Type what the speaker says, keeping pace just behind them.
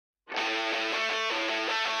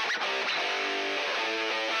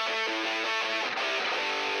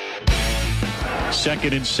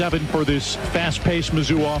2nd and 7 for this fast-paced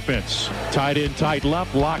Mizzou offense. Tight end, tight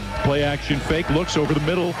left, lock, play action fake, looks over the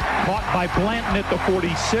middle, caught by Blanton at the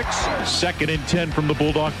 46. 2nd and 10 from the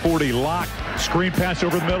Bulldog 40, lock, screen pass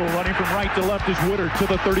over the middle, running from right to left is Woodard to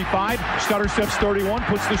the 35. Stutter steps 31,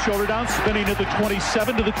 puts the shoulder down, spinning at the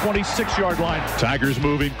 27 to the 26-yard line. Tigers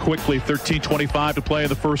moving quickly, 13:25 to play in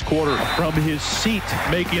the first quarter. From his seat,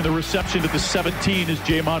 making the reception to the 17 is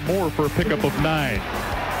Jamon Moore for a pickup of 9.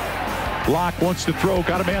 Locke wants to throw,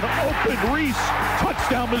 got a man open, Reese,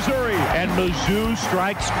 touchdown Missouri. And Mizzou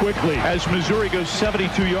strikes quickly as Missouri goes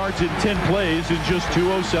 72 yards in 10 plays in just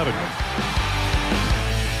 2:07.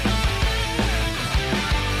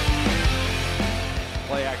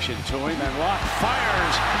 Play action to him, and Locke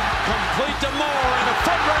fires, complete to Moore in a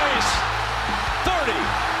foot race. 30,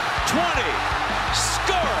 20,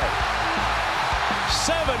 score it.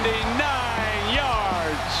 79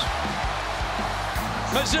 yards.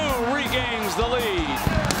 Mizzou regains the lead.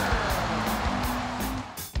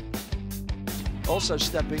 Also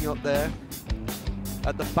stepping up there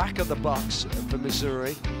at the back of the box for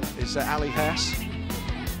Missouri is Ali Hess.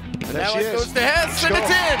 And now it goes to Hess, and it's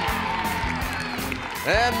in!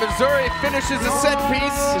 And Missouri finishes a set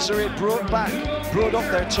piece. Missouri brought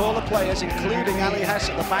up their taller players, including Ali Hess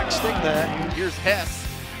at the back stick there. Here's Hess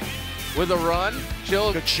with a run.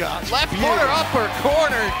 Jill, good shot. Left footer, upper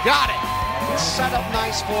corner, got it. Set up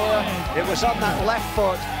nice for her. It was on that left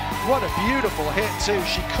foot. What a beautiful hit too.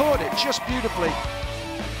 She caught it just beautifully.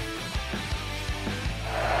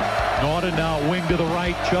 Naughton now wing to the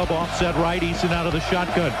right. Chubb offset right. Eason out of the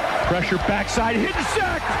shotgun. Pressure backside. Hit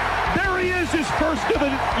sack. There he is, his first of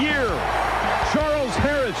the year. Charles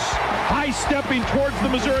Harris high stepping towards the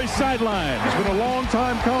Missouri sideline. It's been a long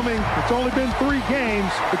time coming. It's only been 3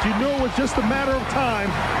 games, but you know it's just a matter of time.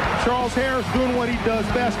 Charles Harris doing what he does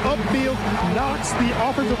best. Upfield, knocks the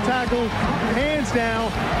offensive tackle hands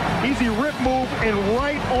down. Easy rip move and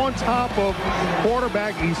right on top of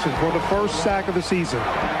quarterback Easton for the first sack of the season.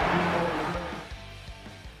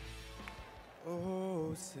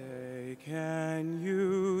 Oh, say, can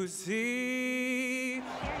you see?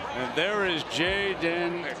 And there is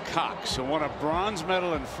Jaden Cox, who won a bronze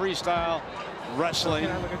medal in freestyle wrestling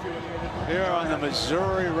here on the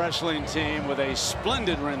Missouri wrestling team with a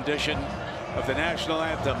splendid rendition of the national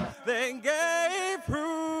anthem. They gave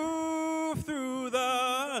proof through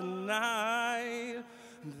the night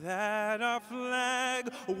that our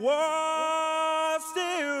flag was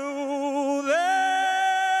still there.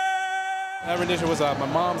 That rendition was my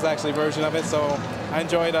mom's actually version of it, so I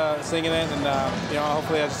enjoyed singing it, and you know,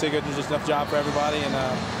 hopefully I just did enough job for everybody, and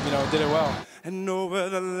you know, did it well. And over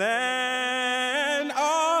the land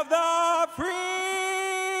of the free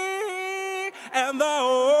and the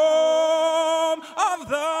home of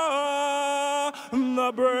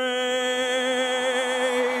the brave.